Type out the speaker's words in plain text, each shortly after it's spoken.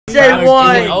Said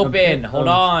one. Open. Hold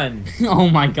on. Oh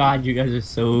my god, you guys are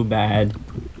so bad.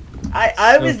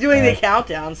 I So was doing bad. the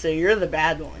countdown, so you're the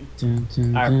bad one.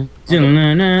 Hey,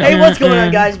 Hey, what's going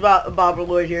on, guys? Bob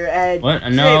Lloyd here, and What?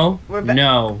 today No. we're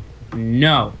No.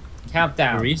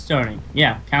 Countdown. Restarting.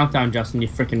 Yeah, countdown, Justin, you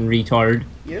freaking retard.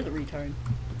 You're the retard.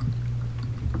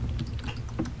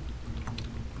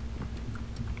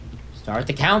 Start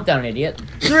the countdown, idiot.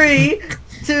 3,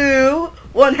 2,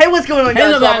 1. Hey, what's going on,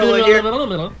 guys? Bob Lloyd here. Hey,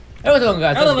 what's going on,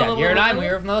 guys? This is here, and I'm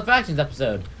here from another Factions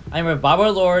episode. I'm with Bob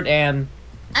Lord and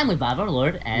I'm with Bob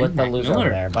Lord and with the Mac loser Miller. over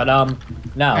there. But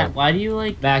Matt, no, why do you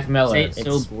like Mac Miller. say it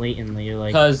so It's blatantly? You're like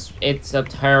because it's a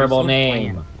terrible you're so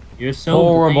name. bland. You're so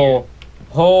Horrible,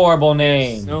 horrible bland.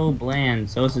 name. So bland.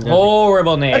 So is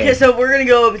Horrible name. Okay, so we're gonna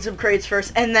go open some crates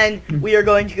first, and then we are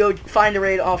going to go find a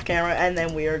raid off camera, and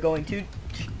then we are going to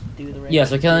do the raid. Yeah,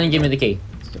 so Killian, give me the key.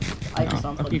 I just No,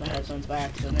 unplugged fuck you. my headphones by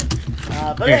accident.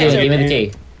 But Here, Killian, anyway, give me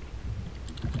the key.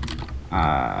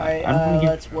 alright, I'm gonna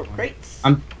let's warp crates.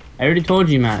 I already told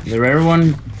you, Matt. The rare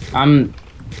one.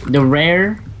 The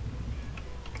rare.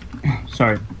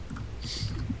 Sorry.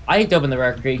 I hate to open the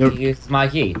record key. It's my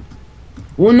key.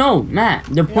 Well, no, Matt.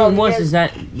 The point was is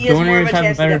that he has more of a donors have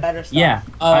chance a to better. get better stuff. Yeah.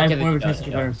 Oh, I okay, have more of a then, chance to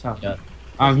get better stuff.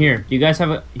 yeah. Here. Do you guys have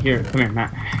a here? Come here,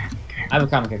 Matt. I have a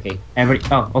comic key.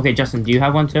 Everybody. Oh, okay, Justin. Do you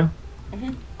have one too?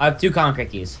 I have 2 comic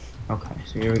keys. Okay,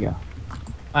 so here we go.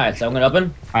 Alright, so I'm gonna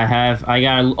open. I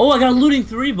got a looting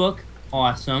 3 book.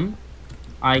 Awesome.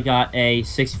 I got a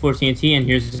 64 TNT, and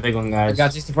here's the big one, I guys.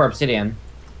 got 64 obsidian.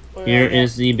 What did Here I get?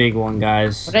 is the big one,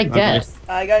 guys. What did I get?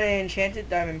 I got an enchanted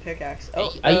diamond pickaxe.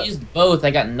 Oh, I used both.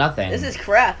 I got nothing. this is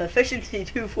crap. Efficiency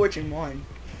 2, fortune 1.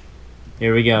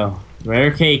 Here we go.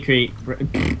 Rare cake crate.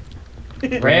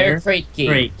 Rare crate key.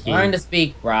 Crate key. Learn to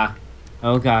speak, brah.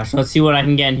 Oh gosh, let's see what I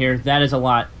can get in here. That is a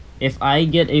lot. If I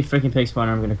get a freaking pig spawner,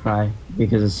 I'm gonna cry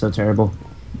because it's so terrible.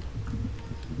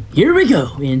 Here we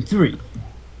go in 3,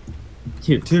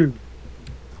 2,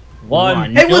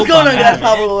 1. Hey, what's Nope, going on, I'm guys? out.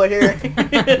 Pablo Lloyd here.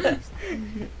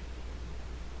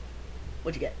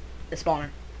 What'd you get? A spawner.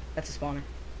 That's a spawner.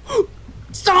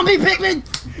 Zombie pigman!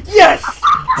 Yes!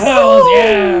 Hells Oh,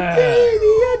 yeah!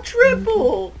 baby, a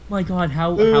triple! My God,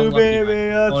 how Ooh, lucky! baby,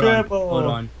 a Hold triple. on, hold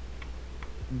on.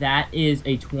 That is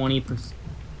a 20%.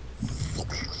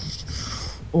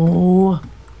 Oh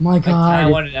my I God,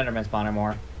 wanted Enderman spawner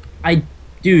more.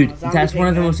 dude, Zombie that's one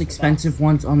of the pigman most is the expensive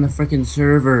ones on the freaking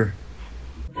server.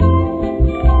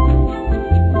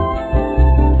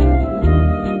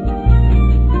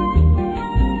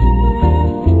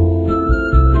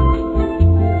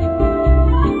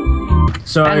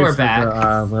 Sorry And we're for back.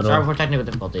 the, little, Sorry for technical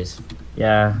difficulties.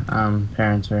 yeah,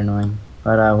 parents are annoying.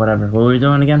 But, whatever. What were we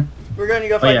doing again? We're gonna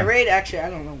go find yeah. a raid. Actually, I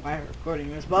don't know why we're recording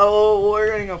this, but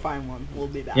we're gonna go find one. We'll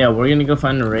be back. Yeah, we're gonna go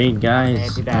find a raid,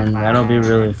 guys. Okay, be back. And that'll be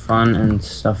really fun and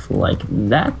stuff like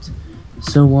that.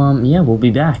 So, yeah, we'll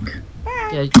be back.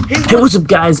 Yeah, Hey, what's up,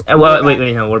 guys?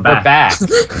 Wait, no, we're back. we're back.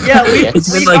 Yeah, we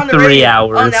It's we been like found the 3 raid.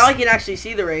 hours. Oh, now I can actually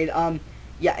see the raid.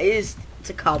 Yeah, it's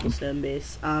a cobblestone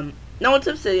base. No, it's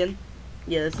obsidian.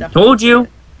 Yeah, it's definitely. Told you.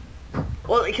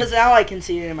 Well, because now I can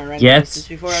see it in my render. Get distance.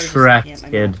 Before I was just looking at Shrek'd, my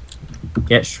kid.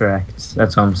 Get Shrek'd.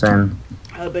 That's all I'm saying.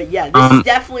 But yeah, this is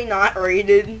definitely not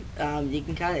raided. You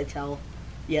can kind of tell.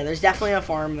 Yeah, there's definitely a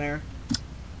farm there.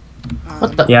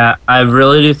 What the? Yeah, I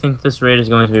really do think this raid is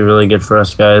going to be really good for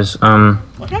us, guys.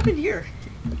 What happened here?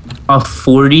 A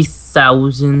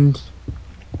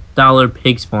 $40,000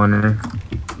 pig spawner.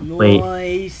 Wait.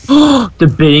 Nice.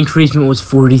 The bid increasement was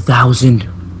 40,000.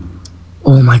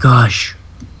 Oh my gosh.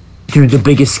 Dude, the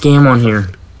biggest scam on here.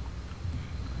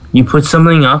 You put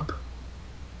something up.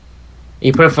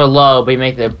 You put it for low, but you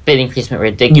make the bid increasement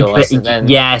ridiculous, and then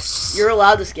Yes. You're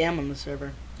allowed to scam on the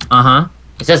server. Uh-huh.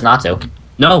 it says not to.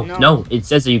 No, No. no, it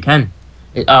says that you can.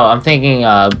 Oh, I'm thinking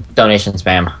donation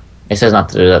spam. It says not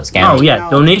to do that scam. Oh, yeah, No,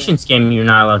 donation scam you're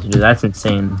not allowed to do. That's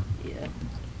insane. Yeah.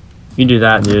 If you do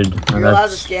that, dude. You're allowed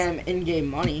to scam in-game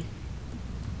money.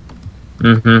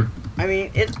 Mm-hmm. I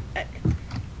mean,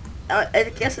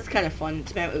 I guess it's kind of fun.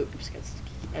 Spam. Oops,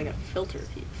 I got filter.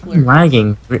 I'm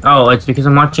lagging. Oh, it's because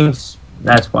I'm watching...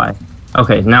 That's why.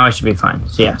 Okay, now I should be fine.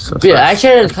 So, yeah, so... But yeah, I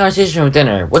actually had a conversation with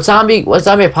dinner. What zombie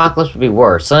apocalypse would be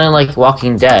worse? Something like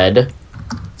Walking Dead,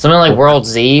 something like World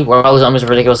Z, where all the zombies are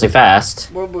ridiculously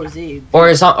fast, World War Z.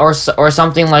 or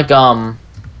something like or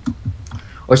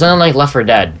something like Left 4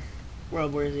 Dead.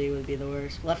 World War Z would be the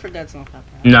worst. Left 4 Dead's not that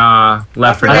bad. Nah,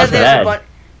 Left 4 Left 4 Dead. Dead.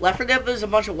 Left 4 Dead, there's a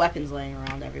bunch of weapons laying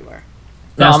around everywhere,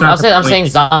 No, That's I'm not the saying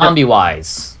point. zombie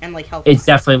wise. and like health. It's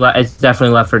definitely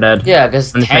Left 4 Dead. Yeah,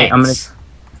 because I'm gonna tell you- tanks.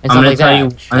 And I'm stuff gonna like tell that.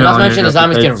 you- And I know, not to I'm mention the gonna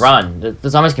zombies can because- run. The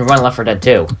zombies can run Left 4 Dead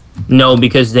too. No,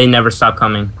 because they never stop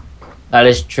coming. That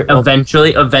is true.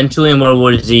 Eventually in World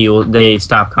War Z, they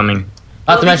stop coming.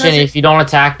 Not to Well, mention, because if you don't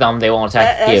attack them, they won't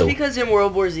attack That's you. because in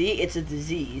World War Z, it's a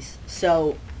disease.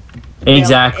 So you know,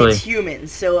 Exactly. it's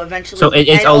humans. So eventually, So it's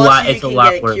and a also lot- you it's a can lot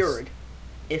get it worse. cured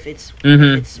if it's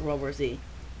Mhm. it's World War Z.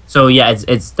 So yeah,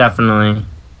 it's definitely.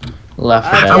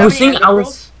 Left Do for you I have was any thinking- ender I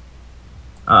was-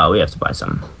 pearls? We have to buy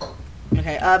some.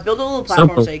 Okay, build a little platform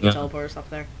so you building can it. teleport us up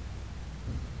there.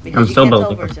 I'm Because you still can't building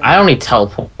teleport it. so I don't need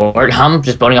teleport. I'm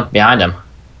just building up behind him.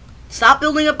 Stop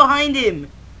building up behind him.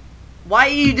 Why are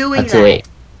you doing That's that? too late.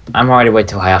 I'm already way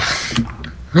too high up.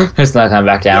 It's not coming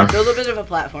back Yeah, down. build a bit of a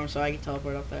platform so I can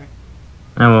teleport up there.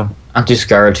 I will. I'm too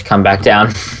scared to come back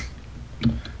down.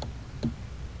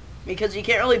 Because you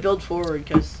can't really build forward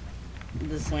because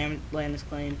this land is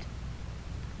claimed.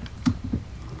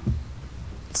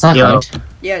 It's not Yo. claimed.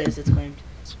 Yeah, it is. It's claimed.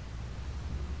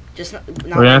 Just not We're by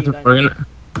gonna have you to.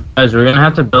 guys. We're gonna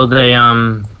have to build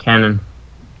a cannon.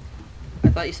 I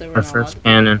thought you said we're our not first allowed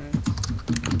to cannon.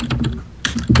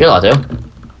 You're allowed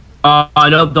to.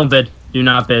 No, don't bid. Do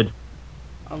not bid.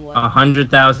 On what?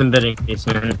 100,000 bidding fees,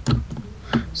 man.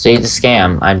 See, it's a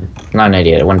scam. I'm not an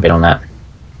idiot. I wouldn't bid on that.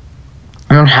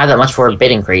 I don't have that much for a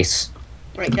bid increase.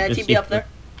 Right, can I Just TP up there?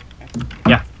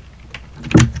 Yeah.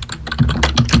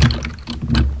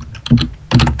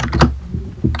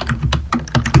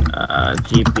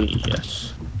 GP,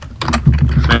 yes.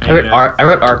 I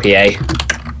wrote RPA.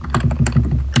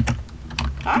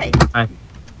 Hi. Hi.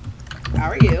 How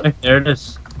are you? There it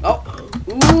is. Oh,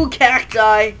 ooh,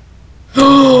 cacti.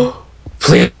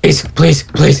 Please, please, please,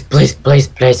 please, please, please,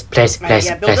 please, please, Right,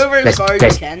 yeah, build over as far as you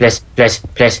can.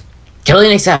 please. Kill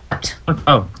and accept.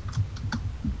 Oh,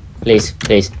 Please,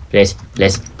 please, please,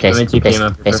 please, please, let me TP please, him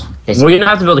up please, first. please. We're gonna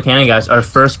have to build a cannon, guys. Our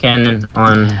first cannon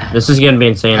on. This is gonna be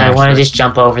insane. I want to actually. just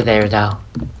jump over there, though.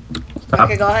 Stop.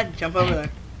 Okay, go ahead. Jump over there.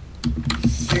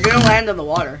 You're gonna land on the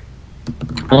water.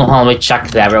 Well, let me check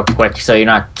that real quick so you're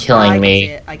not I killing can see me.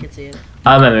 it. I can see it.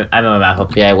 I'm a map.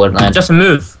 Hopefully, I wouldn't land. Just a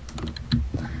move.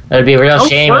 It'd be a real Oh,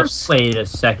 shame. first, wait a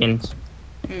second.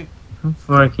 Hmm. How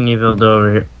far can you build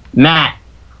over here? Matt,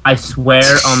 I swear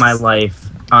on my life.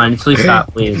 Honestly, stop,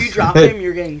 If you please. drop him,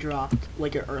 you're getting dropped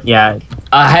like an earthquake. Yeah,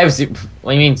 I have.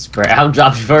 What do you mean, spray? I'll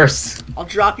drop you first. I'll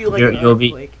drop you like You're- an you'll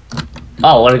be- earthquake.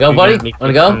 Oh, wanna go, you're buddy? gonna be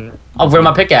Wanna go? fixing- I'll bring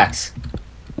my pickaxe.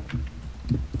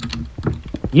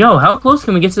 Yo, how close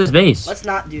can we get to this base? Let's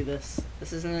not do this.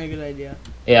 This isn't a good idea.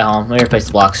 Yeah, hold on. Let me replace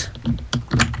the blocks.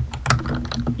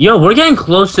 Yo, we're getting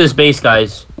close to this base,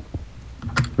 guys.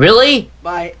 Really?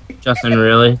 Bye. Justin,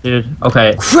 really, dude?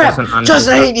 Okay. Crap! honestly,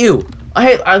 Justin, I hate you! I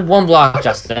hate 1 block,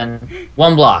 Justin.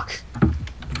 1 block. You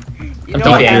I'm know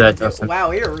TPing what you happened that, to- Justin.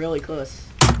 Wow, you're really close.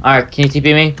 Alright, can you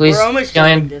TP me, please? We're almost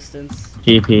Killian? jumping distance.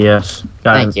 GPS.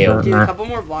 Got Thank it. you. Dude, a Matt. couple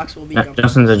more blocks will be Yeah, jumping.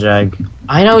 Justin's a jag.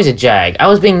 I know he's a jag. I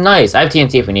was being nice. I have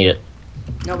TNT if we need it.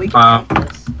 No, we can jump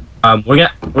this. We're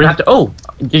gonna have to. Oh,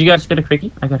 did you guys get a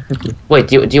quickie? I got a quickie. Wait,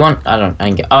 do you want? I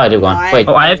didn't get. Oh, I do No, want. I- Wait,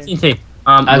 Oh, I have TNT.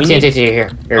 I have we TNT need- to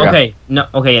here. Here we Okay, no,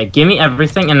 okay, yeah. Give me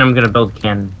everything, and I'm gonna build a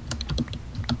cannon.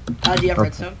 Do you have Okay.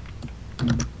 redstone?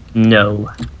 No,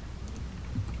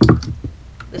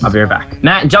 This I'll is be right my back. lane.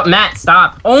 Matt, jump, Matt,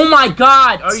 stop! Oh my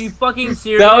God, are you fucking go.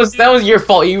 serious? That was your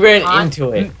fault. You ran I-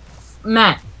 into it.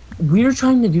 Matt, we're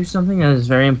trying to do something that is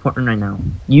very important right now.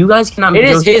 You guys cannot. It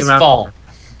is joking his around- fault.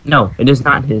 No, it is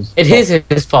not his. It is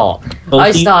his fault. Both I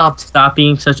of you stopped. Stop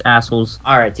being such assholes.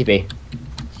 All right, TP.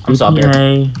 I'm still up here.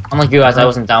 Okay. Unlike you guys, I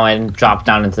wasn't down. I didn't drop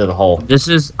down into the hole. This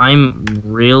is. I'm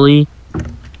really.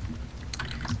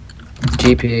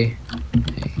 GP.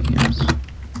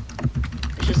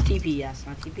 It's just TPS,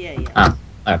 not TPA yet. Ah.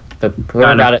 Alright, but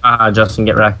whoever got it. Justin,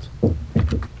 get wrecked.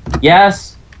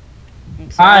 Yes.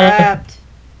 Hi. Except.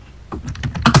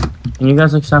 Can you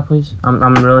guys stop, please?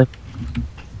 I'm really.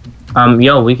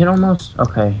 Yo, we can almost.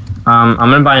 Okay. I'm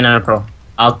gonna buy an Ender Pearl.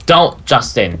 Oh, don't,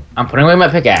 Justin. I'm putting away my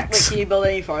Wait, pickaxe. can you build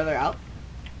any farther out?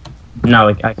 No,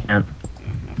 I can't.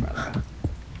 No farther out.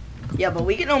 Yeah, but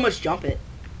we can almost jump it.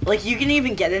 Like, you can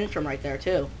even get in from right there,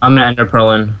 too. I'm gonna Ender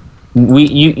Pearl in.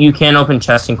 You can't open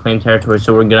chests and claim territory,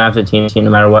 so we're gonna have to TNT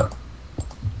no matter what.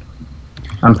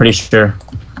 I'm pretty sure.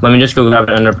 Let me just go grab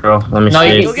an Ender Pearl. Let me No,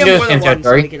 see. you You'll can get do more it than in one,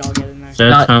 so territory. we can all get in there.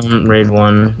 Zertone, raid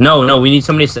 1. No, we need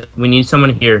somebody. We need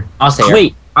someone here. I'll stay here.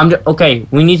 Wait, okay.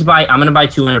 We need to buy. I'm gonna buy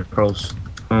 2 Ender Pearls.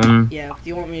 Yeah, do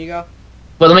you want me to go?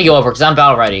 But let me go over, because I'm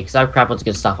battle ready, because I have crap loads of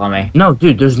good stuff on me. No,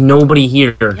 dude, there's nobody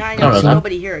here. Yeah, I No, know, no, there's no.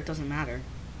 nobody here, it doesn't matter.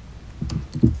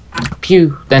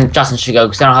 Pew. Then Justin should go,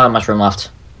 because I don't have that much room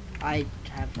left. I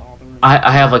have all the room.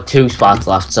 I have like 2 spots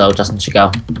left, so Justin should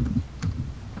go.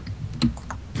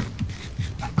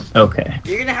 Okay.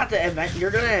 You're gonna have to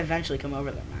you're gonna eventually come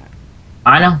over there, Matt.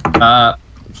 I know.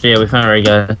 So yeah, we found a raid,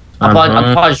 guys.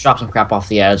 I'll probably just drop some crap off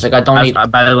the edge. Like, I don't need...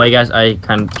 By the way, guys, I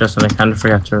kind of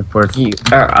forgot to record.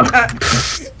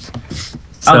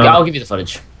 I'll give you the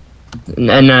footage.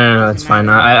 No, it's fine.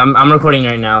 I'm recording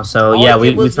right now, so yeah,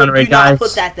 we found it right, do guys. not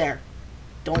put that there.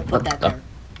 Don't put that there.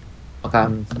 Okay.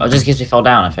 Oh, just in case we fell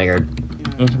down, I figured.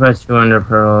 Need to buy 200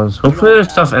 pearls. Hopefully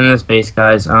there's stuff in this base,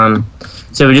 guys.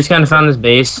 So we just kind of found this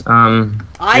base.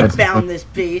 I found this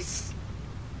base.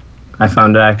 I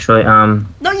found it, actually.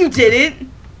 No, you didn't.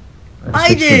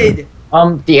 I did.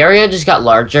 The area just got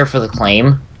larger for the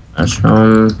claim.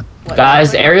 What,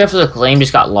 Guys, the area for the claim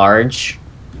just got large.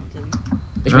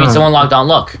 Which means someone logged on.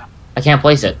 Look, I can't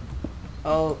place it.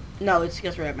 Oh, no, it's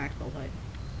because we're at max build height.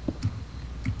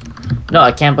 No,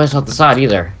 I can't place it off the side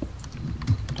either.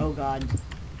 Oh, God.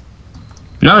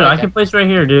 No, I can place right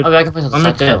here, dude. Okay, I can place it on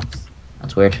the side too.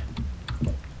 That's weird.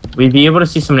 We'd be able to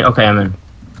see somebody. Okay, I'm in.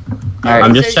 Alright,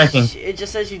 I'm just checking. It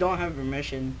just says you don't have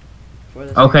permission for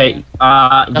this. Okay,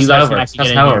 area. you guys over. can actually That's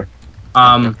get not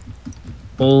in here.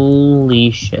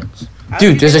 Holy shit. How do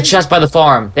dude, you there's get a in? chest by the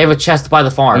farm. They have a chest by the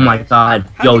Oh farm. my god.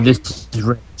 How Yo, did- this is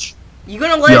rich. You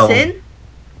gonna let us in?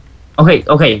 Okay.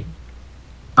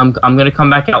 I'm gonna come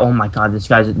back out. Oh my god, there's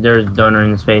a donor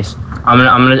in the space. I'm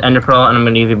gonna ender pearl and I'm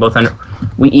gonna give you both ender.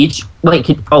 We each wait.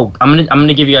 I'm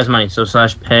gonna give you guys money. So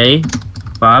 /pay,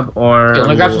 Bob or. Okay, let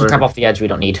me grab some crap off the edge we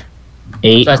don't need.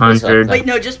 800. Wait,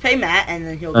 no, just pay Matt and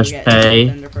then he'll go get pay.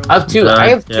 Thunder Pearls. I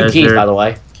have two keys, by the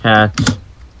way. Cat.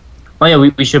 Oh yeah,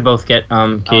 we should both get I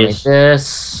don't need keys.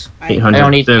 this. 800. I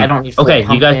don't need. Boom. I don't need. Okay,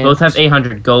 you guys both have pumpkins.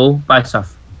 800. Go buy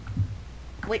stuff.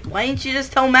 Wait, why didn't you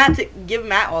just tell Matt to give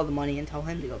Matt all the money and tell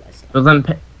him to go buy stuff? But then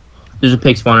there's a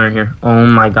pig spawner in here. Oh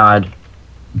my god.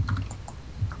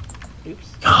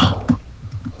 Oops.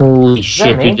 Holy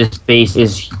shit, me? dude! This base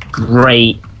is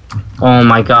great. Oh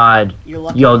my god. You're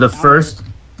lucky. Yo, the I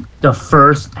found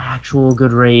first actual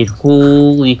good raid.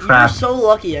 Holy it. crap! You're so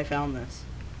lucky I found this.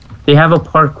 They have a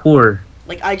parkour.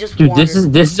 Like I just. Dude,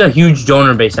 wandered. this is a huge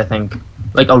donor base. I think,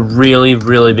 like a really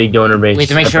big donor base. We have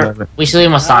to make sure. We should leave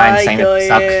them a sign Hi, saying that they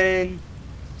suck. Gillian.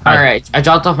 Alright, I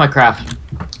dropped off my crap.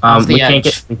 off the we can't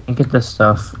edge. get this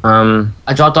stuff.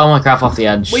 I dropped all my crap off the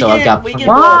edge, We so I can- got. we can-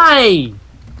 Why?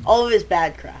 All of his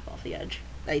bad crap off the edge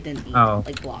that he didn't eat, Oh.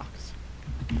 like blocks.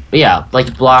 But yeah,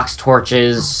 like blocks,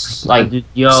 torches, like Dude,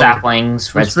 yo, saplings,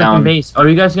 this freaking redstone. base. Are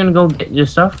you guys gonna go get your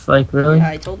stuff? Like really? Yeah,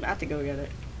 I told Matt to go get it.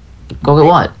 Go get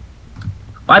what?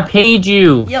 I paid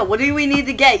you. Yeah, what do we need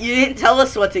to get? You didn't tell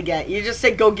us what to get. You just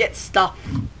said go get stuff.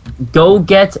 Go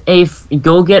get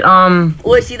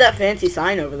Oh, I see that fancy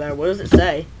sign over there. What does it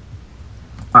say?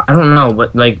 I don't know,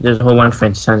 but like there's a whole bunch of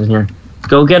fancy signs in here.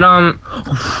 Go get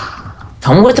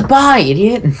Tell me what to buy,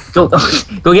 idiot. go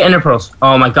get ender pearls.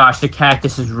 Oh my gosh, the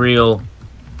cactus is real.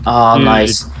 Oh, Dude.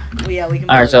 nice. Well, yeah, we can.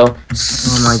 Alright, build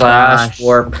so my slash gosh.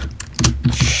 warp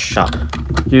shop.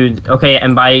 Dude, okay,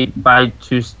 and buy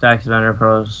 2 stacks of ender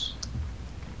pearls.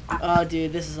 it. Oh,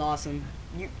 dude, this is awesome.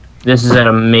 This is an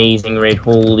amazing raid.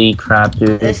 Holy crap,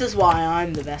 dude. This is why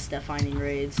I'm the best at finding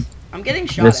raids. I'm getting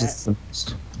shot This at. is the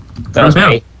best. That was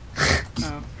me.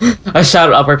 Oh. I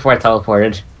shouted up before I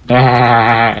teleported.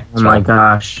 Oh my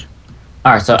gosh.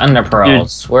 Alright, so ender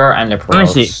pearls. Where are ender Let me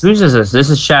pearls? see. Whose is this? This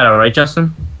is Shadow, right,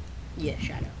 Justin? Yeah,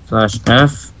 shadow.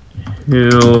 /F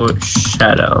who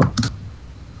Shadow.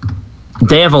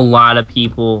 They have a lot of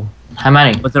people, How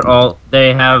many? but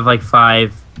they have like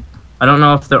 5. I don't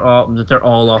know if they're all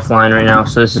offline right now,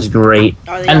 so this is great.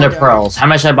 Are they Ender all donors? pearls. How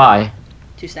much should I buy?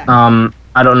 2 stacks.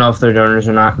 I don't know if they're donors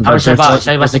or not. How much should I buy?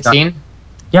 Should I buy 16?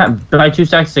 Yeah, buy 2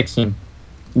 stacks 16.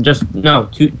 Just no,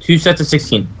 two sets of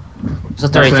 16. So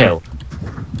 32.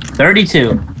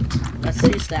 32. That's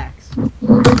 2 stacks.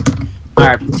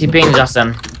 Alright, TPing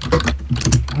Justin.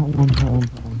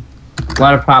 A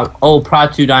lot of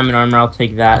Prod 2 diamond armor. I'll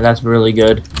take that. That's really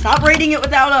good. Stop raiding it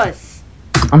without us.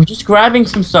 I'm just grabbing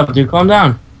some stuff, dude. Calm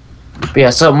down. But yeah,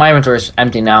 so my inventory is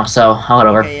empty now, so I'll head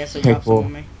over. Okay, yeah, so Okay, drop cool. some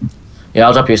on me. Yeah,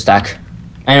 I'll drop you a stack.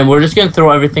 And we're just gonna throw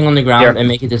everything on the ground Here. and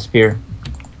make it disappear.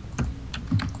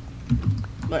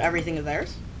 But everything is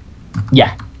theirs?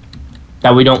 Yeah.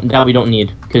 That we don't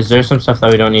need, because there's some stuff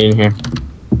that we don't need in here.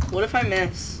 What if I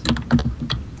miss?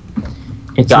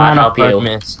 It's God not help a you. hard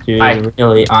miss, dude. I-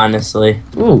 Really, honestly.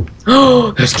 Ooh.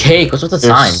 There's cake. What's with the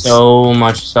There's signs? so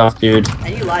much stuff, dude.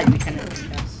 And you lied, we couldn't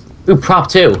guess. Ooh, prop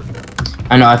 2.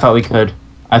 I know. I thought we could.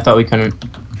 I thought we couldn't.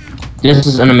 This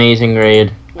is an amazing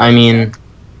raid. I mean,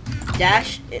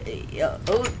 Dash.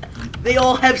 Oh, they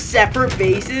all have separate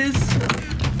bases.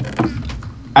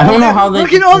 I don't know how they.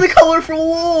 Look at all the colorful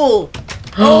wool.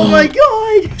 Oh my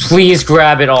god, Please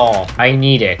grab it all. I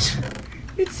need it.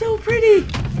 it's so pretty.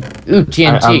 Ooh, I'm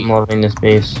TNT. loving this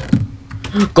base.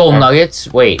 Gold nuggets.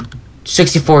 Wait.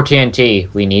 64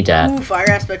 TNT. We need that. Ooh, fire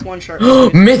aspect 1 sharp.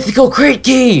 Mythical crate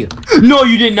key. No,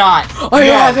 you did not. I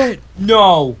have it.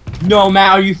 No,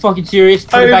 Matt, are you fucking serious?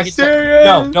 Put it back in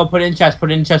serious. No, put it in chest.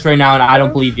 Put it in chest right now, and I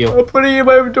don't believe you. I'm putting it in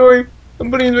my inventory. I'm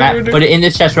putting it in my Matt, inventory. put it in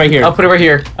this chest right here. I'll put it right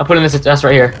here. I'll put it in this chest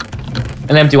right here.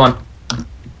 An empty one.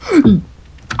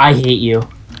 I hate you.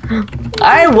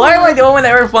 Why am I the one with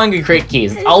ever finding crate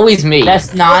keys? It's always me.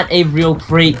 That's not a real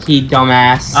crate key,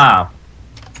 dumbass. Oh.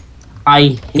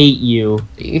 I hate you.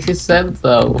 You just said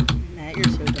so. Matt, you're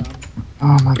so dumb.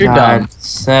 Oh my You're god. dumb.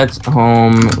 Set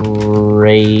home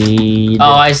raid.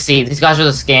 Oh, I see. These guys are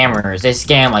the scammers. They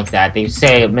scam like that. They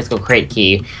say a mythical crate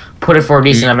key, put it for a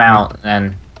decent amount,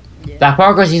 and Yeah. that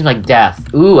parkour seems like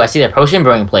death. Ooh, I see that potion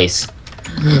brewing place.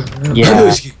 Yeah.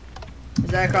 Is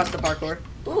that across the parkour?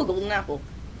 Ooh, golden apple.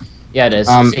 Yeah, it is.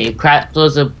 See,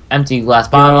 those are empty glass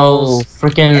Oh, bottles. Hey,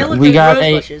 freaking, look, we there's got rose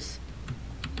a. bushes.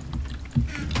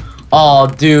 Oh,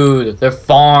 dude, their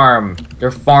farm.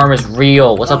 Their farm is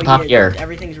real. What's up top yeah, here?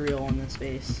 Everything's real on this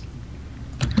base.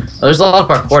 Oh, there's a lot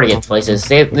of parkour to get to places.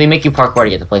 They make you parkour to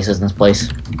get to places in this place.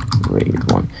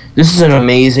 Raid 1. This is an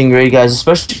amazing raid, guys,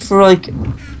 especially for like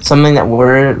something that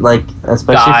we're like,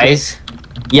 especially Guys, for,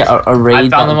 yeah, a raid. I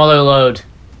found that- the mother load.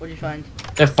 What'd you find?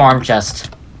 Their farm chest.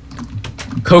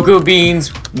 Cocoa beans,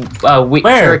 wheat,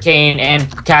 Where? sugarcane,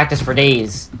 and cactus for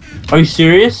days. Are you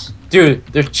serious? Dude,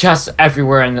 there's chests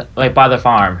everywhere in like by the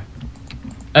farm.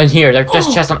 And here, there's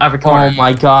just chests on every corner. Oh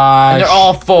my gosh. And they're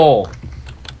all full.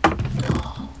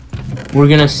 We're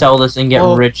gonna sell this and get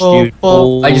rich, dude.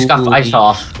 I just fell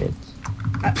off. Shit.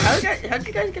 How'd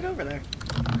you guys get over there?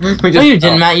 We No, just you fell.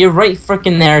 didn't, Matt. You're right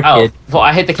freaking there, Oh, kid. well,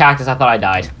 I hit the cactus. I thought I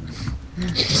died.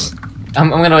 I'm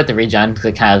gonna hit the regen because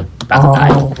I kind of about to die.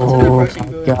 That's a good Oh approaching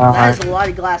my move. That god. has a lot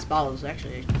of glass bottles,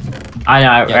 actually. I know.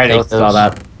 I Yeah, already take looked at all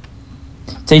those. that.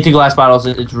 Take the glass bottles.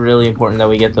 It's really important that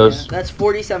we get Yeah, those. that's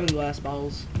 47 glass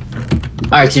bottles. All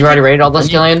right, so you've already raided all those,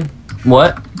 Killian?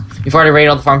 What? You've already raided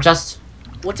all the farm chests?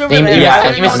 What's over Name, there? yeah,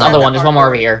 yeah, you missed another one. There's one more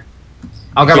over here.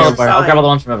 I'll grab Yeah, all the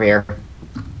ones from over here.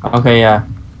 Okay, yeah.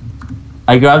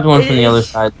 I grabbed one It from the other is-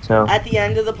 side, so At the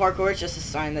end of the parkour, it's just a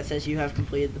sign that says you have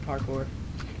completed the parkour.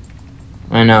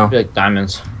 I know. Like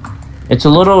diamonds. It's a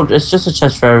little. It's just a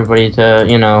chest for everybody to,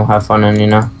 you know, have fun in. You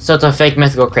know. So it's a fake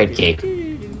mythical crate key.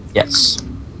 Yes.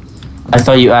 I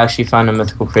thought you actually found a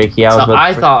mythical crate key. So about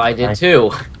I to thought I did too.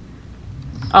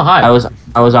 Oh hi.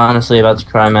 I was honestly about to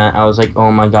cry, Matt. I was like,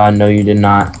 oh my god, no, you did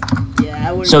not. Yeah,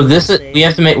 I wouldn't. So this is we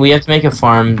have to make a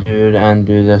farm, dude, and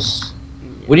do this.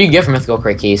 What do you get from mythical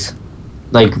crate keys?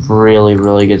 Like really,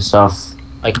 really good stuff.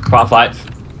 Like Prop 5?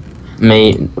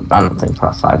 I don't think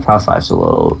Prop 5. Prop 5's a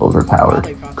little overpowered.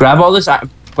 Probably Prop Grab all this.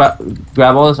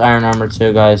 Grab all this iron armor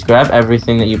too, guys. Grab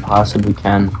everything that you possibly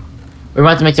can. We're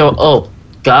about to make the. Oh,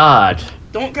 God.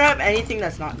 Don't grab anything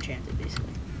that's not enchanted, basically.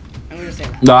 I'm gonna say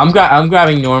that. No, I'm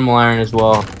grabbing normal iron as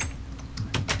well.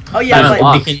 Oh yeah, Iron but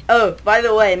block. oh, by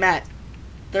the way, Matt,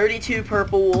 32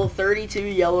 purple wool, 32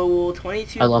 yellow wool,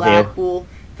 22 I love black you. wool,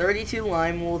 32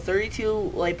 lime wool,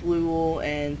 32 light blue wool,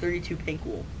 and 32 pink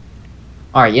wool.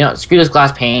 Alright, you know, screw those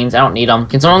glass panes. I don't need them.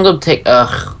 Can someone go take.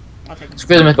 I'll take them.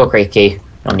 Screw the mythical crate key.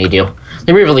 Don't need you.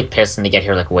 They were really pissed when they get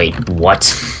here, like, wait, what?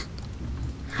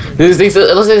 It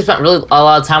looks like they spent really a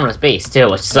lot of time on this base, too,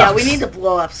 which sucks. Yeah, we need to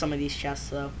blow up some of these chests,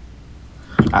 though.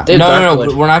 Dude, No,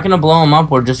 Darkwood. we're not gonna blow them up.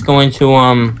 We're just going to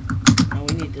No,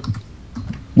 we need to.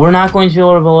 We're not going to be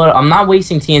able to blow it up. I'm not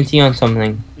wasting TNT on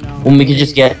something No. when we could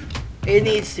just get. It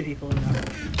needs to be blown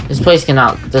up. This place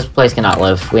cannot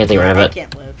live. We have to get rid of I it.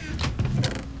 can't live.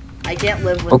 I can't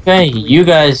live with. Okay, you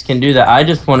guys can do that. I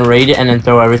just want to raid it and then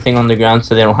throw everything on the ground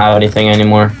so they don't have anything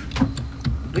anymore.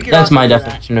 We could That's also my do that,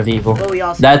 definition of evil. But we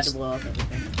also That's- need to blow up everything.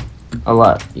 A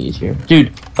lot easier,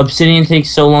 dude. Obsidian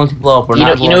takes so long to blow up. We're You not.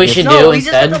 know what blowing we it. should No, do we just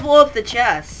have instead? to blow up the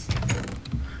chest.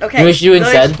 Okay. You know what we should do the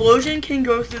instead? explosion can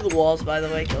go through the walls, by the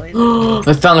way, Killian.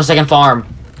 We found our second farm.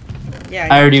 Yeah.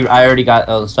 I already got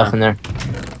all the stuff in there.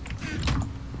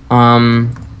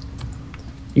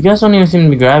 You guys don't even seem to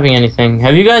be grabbing anything.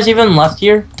 Have you guys even left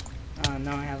here?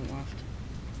 No, I haven't left.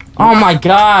 Oh my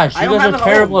gosh, I you don't guys have are a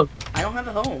terrible. home. I don't have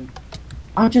a home.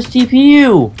 I'll just TP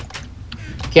you.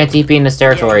 Can't TP in this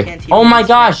territory. Yeah, you can't Oh TP my this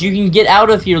gosh, territory. you can get out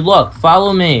of here. Look,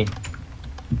 follow me.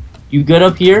 You get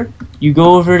up here. You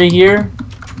go over to here.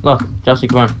 Look, Jesse,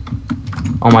 come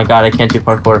on. Oh my god, I can't do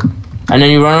parkour. And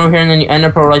then you run over here and then you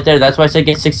ender pearl right there. That's why I said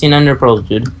get 16 ender pearls,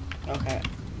 dude. Okay.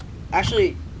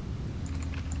 Actually,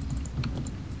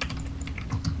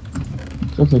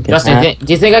 Look at Justin, that.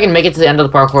 do you think I can make it to the end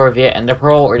of the parkour via Ender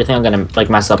Pearl, or do you think I'm gonna like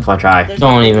mess up if I try? there's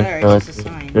Don't nothing even there, do it's it. just a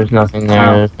sign. There's nothing there.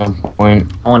 Oh. There's no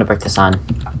point. I want to break this on,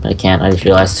 but I can't. I just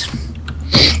realized.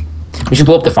 We should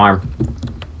blow up the farm.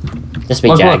 Just be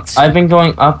Look, jacked. I've been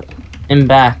going up and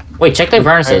back. Wait, check the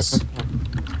furnaces.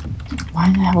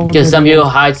 Why the hell? Because some people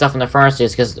hide stuff in the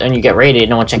furnaces. Because when you get raided,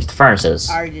 no one checks the furnaces.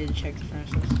 I already did check the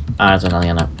furnaces. That's another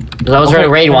on that. Because I was ready to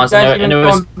raid once, and there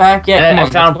was. Back yet? And Come I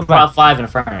on, found let's go back. prop 5 in a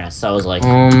furnace, so I was like,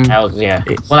 Um, I was yeah.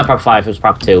 Well, not prop 5, it was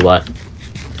prop 2, but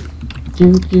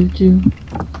this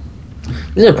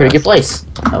is a pretty good place.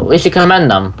 We should commend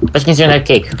them, especially considering that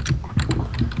cake.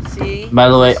 See? By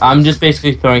the way, I'm just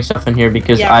basically throwing stuff in here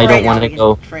because Yeah, I for don't right now want to we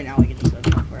go, can- For right now, we can just go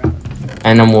talk for hours.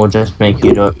 and then we'll just make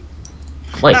you do it.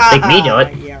 Wait, make me do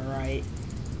it. Yeah, right.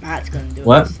 Matt's gonna do it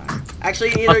What? this time.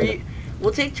 Actually, either you,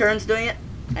 we'll take turns doing it,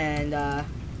 and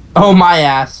Oh my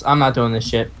ass! I'm not doing this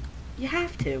shit. you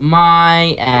have to.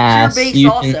 My ass. It's your base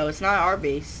You also. can, It's not our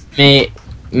base. mate.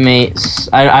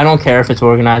 I don't care if it's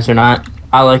organized or not.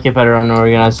 I like it better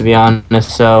unorganized, to be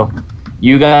honest. So,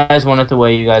 you guys want it the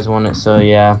way you guys want it. So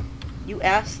yeah, You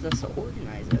asked us to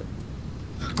organize it.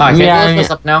 Alright, can Yeah, I I blow mean- this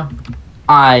up now?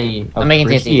 I I'm making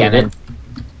TNT appreciate cannon. it.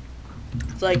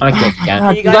 It's like, I'm making Oh TNT my cannon. God,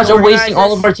 You you guys guys are wasting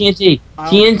organize all of our TNT. Um,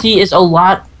 TNT is a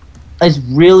lot. It's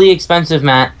really expensive,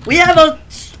 Matt.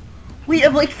 we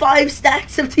have like 5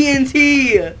 stacks of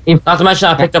TNT. Not to mention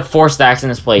I picked up 4 stacks in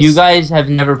this place. You guys have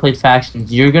never played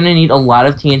factions. You're gonna need a lot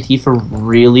of TNT for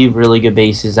really, really good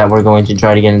bases that we're going to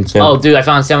try to get into. Oh, dude, I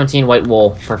found 17 white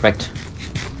wool. Perfect.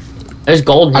 There's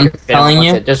gold in I'm here. telling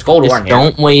you, There's gold ore just in here.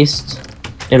 don't waste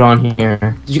it on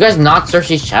here. Did you guys not search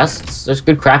these chests? There's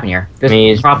good crap in here. There's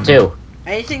Maze. prop 2.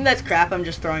 Anything that's crap, I'm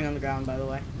just throwing on the ground. By the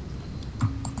way.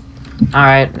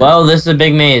 Alright. Well, this is a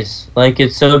big maze. Like,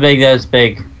 it's so big that it's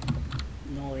big.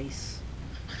 Noise.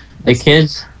 The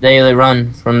kids, they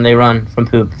run from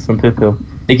poo poo.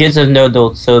 The kids have no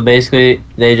adults, so basically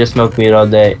they just smoke weed all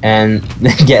day and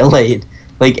they get laid,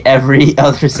 like every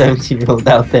other 17-year-old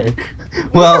out there.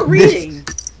 Well, this, reading.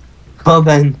 well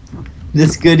then,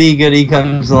 this goody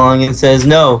comes along and says,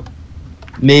 "No,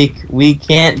 we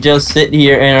can't just sit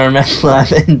here in our meth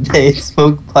lab and they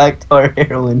smoke black tar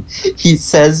heroin." He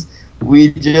says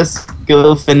we just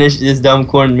go finish this dumb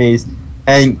corn maze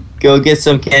and go get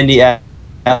some candy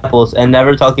apples and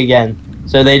never talk again.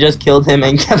 So they just killed him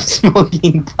and kept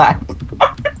smoking black.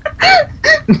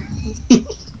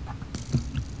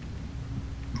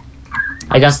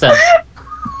 I guess then.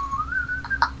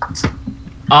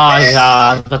 Oh,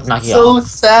 yeah, I'm about to knock you So off.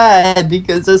 sad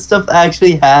because this stuff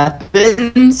actually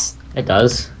happens. It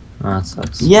does. Oh, that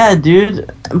sucks. Yeah, dude.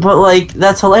 But like,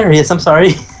 that's hilarious. I'm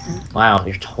sorry. Wow,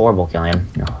 you're horrible, Killian.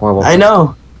 You're a horrible. I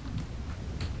know.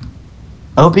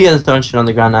 I hope you guys are throwing shit on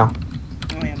the ground now.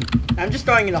 I am. I'm just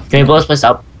throwing it off. Can we blow this place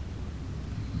up?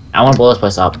 I want to blow this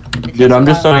place up. It takes Dude, I'm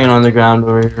just about- throwing it on the ground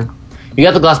over here. You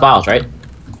got the glass bottles, right?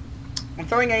 I'm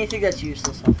throwing anything that's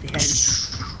useless off the edge.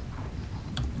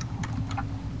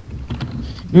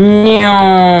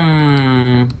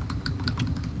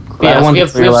 Yeah, we have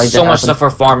so much stuff for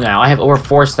farm now. I have over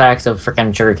 4 stacks of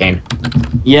freaking sugarcane.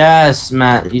 Yes,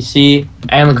 Matt. You see,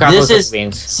 And the crap This loads is- of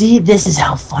beans. see, this is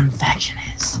how fun faction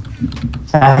is.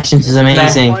 Factions is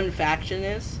amazing. One faction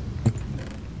is.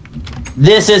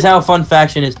 This is how fun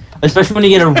faction is, especially when you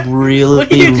get a really,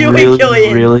 What are you doing, really,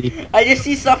 Killian? really. I just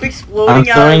see stuff I'm exploding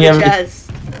out of throwing the every-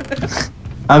 chest.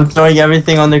 I'm throwing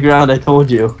everything on the ground. I told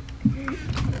you,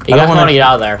 You I don't guys wanna- want to get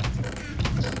out of there.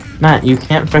 Matt. You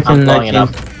can't I'm freaking. blowing it up.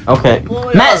 Okay, Blow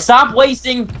it Matt, up. stop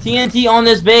wasting TNT on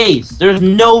this base. There's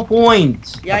no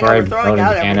point. Yeah, I I've know, we're already throwing blown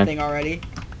out the cannon. everything already.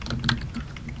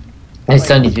 And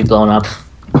still needs to be blown up.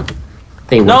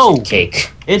 They No. wasted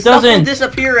cake. It Stuff will doesn't.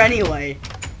 disappear anyway.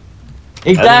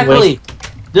 Exactly.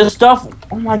 The stuff.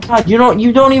 Oh my god, you don't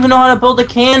even know how to build a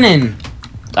cannon.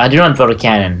 I do not build a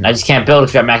cannon. I just can't build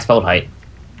if you're at max build height.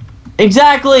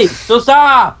 Exactly. So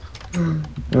stop.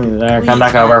 There, come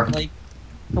back Please, over. Like,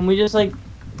 can we just like,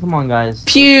 come on, guys?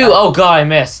 Pew! Oh god, I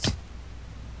missed.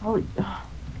 How,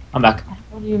 I'm back.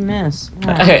 how do you miss?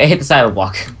 Matt, I hit the side of the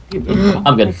block. oh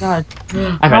I'm good. my god.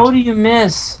 I How got do you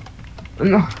miss?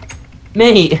 No.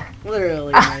 Mate.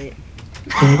 Literally, Ah. mate.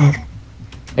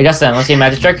 I guess then, let's see a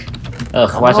magic trick.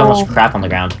 Ugh, why is so much Oh. crap on the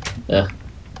ground? Ugh.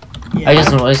 Yeah. I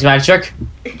guess let's see a magic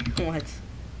trick. What?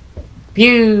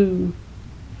 Pew!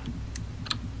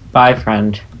 Bye,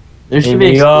 friend. There should In be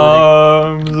the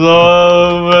exploding. arms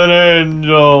of an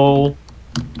angel.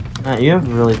 Matt, you have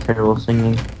really terrible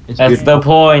singing. It's That's beautiful. the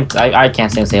point. I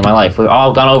can't sing to save my life. We've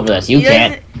all gone over this. You He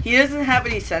can't. He doesn't have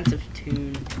any sense of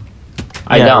tune.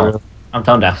 I Yeah, don't. really. I'm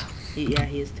tone deaf. Yeah,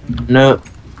 he is tune. No.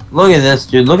 Look at this,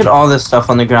 dude. Look at all this stuff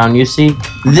on the ground. You see?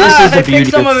 This Ah, is I the picked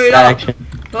beauty some of of it up. faction.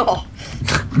 Oh,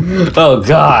 Oh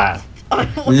god.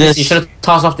 This You should have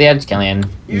tossed off the edge, Killian.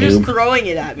 you're just Noob. throwing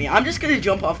it at me. I'm just gonna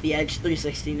jump off the edge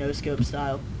 360 no scope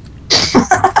style.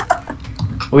 Are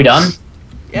we done?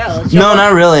 Yeah, let's jump No, off.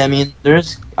 not really. I mean,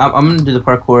 I'm gonna do the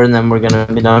parkour and then we're gonna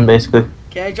be done, basically.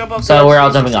 Can I jump off? So the we're all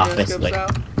X360 jumping off, no basically.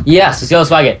 scopes out? Yes, let's go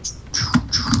swag it.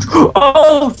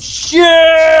 Oh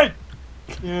shit!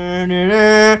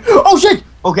 Oh shit!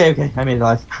 Okay, I made it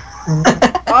live.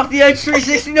 Off the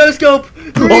X360 no scope.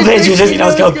 X360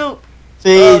 no scope.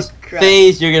 Phase, Oh, crap.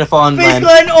 Phase, you're gonna fall in Face land.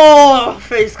 climb. Oh,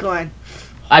 face climb.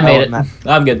 I made Oh, it. Matt.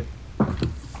 I'm good.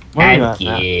 Where are you I'm at,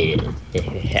 Matt?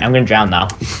 good. I'm gonna drown now.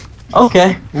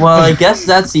 Okay, well, I guess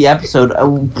that's the episode.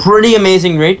 A pretty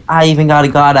amazing rate. I even got a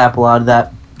god apple out of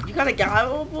that. You got a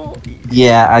gobble?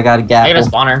 Yeah, I got a I got a gapple.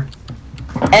 spawner.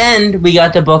 And we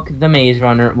got the book The Maze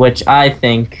Runner, which I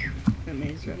think... The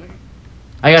Maze Runner.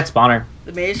 I got spawner.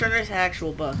 The Maze Runner's an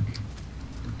actual book.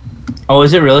 Oh,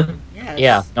 is it really? Yes.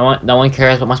 Yeah. No one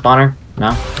cares about my spawner.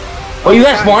 No. Oh, you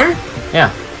got a fine. spawner? Yeah.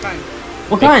 Fine.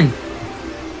 What kind?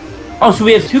 Oh, so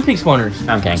we have 2 pig spawners.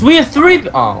 Okay. So we have 3...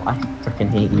 Oh, I freaking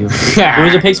hate you. There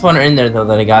was a pig spawner in there, though,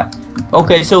 that I got.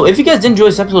 Okay, so if you guys did enjoy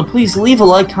this episode, please leave a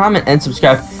like, comment, and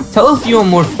subscribe. Tell us if you want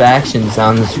more factions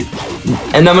on this.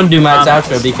 And I'm gonna do Matt's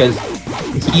outro because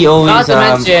he always, Not to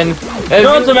mention.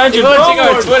 Not to mention, If you want to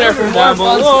check our Twitter for more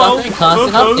fun stuff and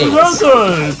constant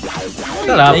updates.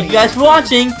 Shut up. Thank you guys for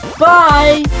watching.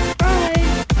 Bye!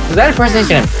 Bye. Was that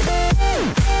impersonation?